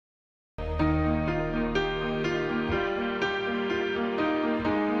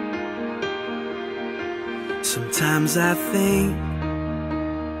Sometimes I think,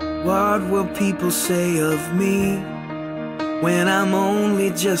 what will people say of me when I'm only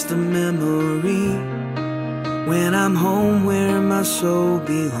just a memory, when I'm home where my soul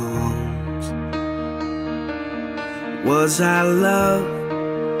belongs? Was I loved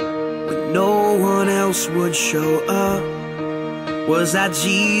when no one else would show up? Was I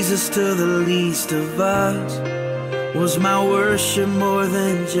Jesus to the least of us? Was my worship more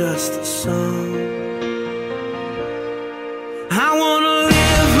than just a song? I wanna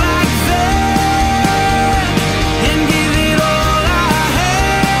live like that and give it all I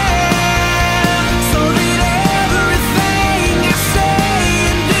have, so that everything I say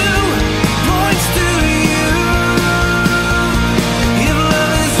and do points to you. If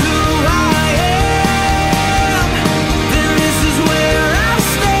love is who I am, then this is where I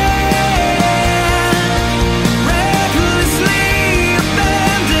stand, recklessly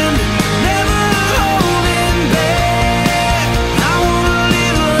abandoned, never holding back. I wanna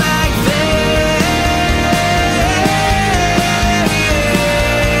live like that, yeah.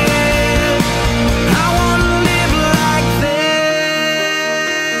 I wanna live like that.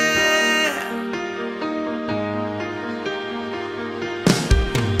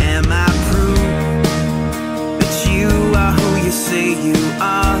 Am I proof that you are who you say you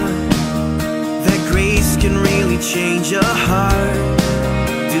are? That grace can really change a heart?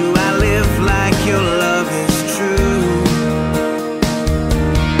 Do I live like your love is true?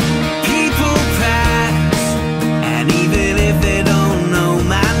 People pass, and even if they don't know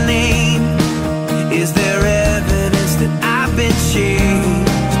my name, is there evidence that I've been changed?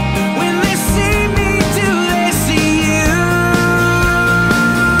 When they see me, do they see you?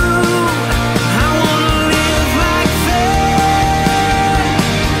 I wanna live like that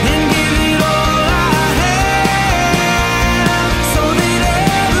and give it all I have, so that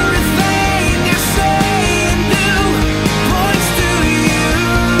everything I say and do points to you.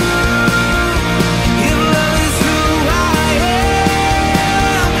 If love is who I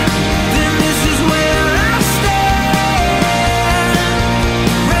am, then this is where I stand,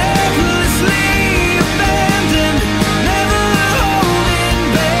 recklessly abandoned, never holding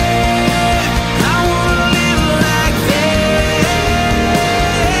back. I wanna live like that,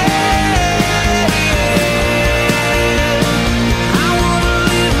 I wanna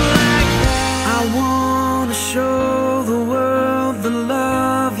live like that. I wanna show the world the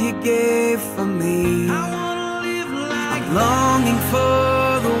love you gave for me. I wanna live like I'm longing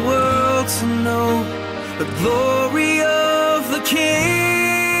for the world to know the glory of the King.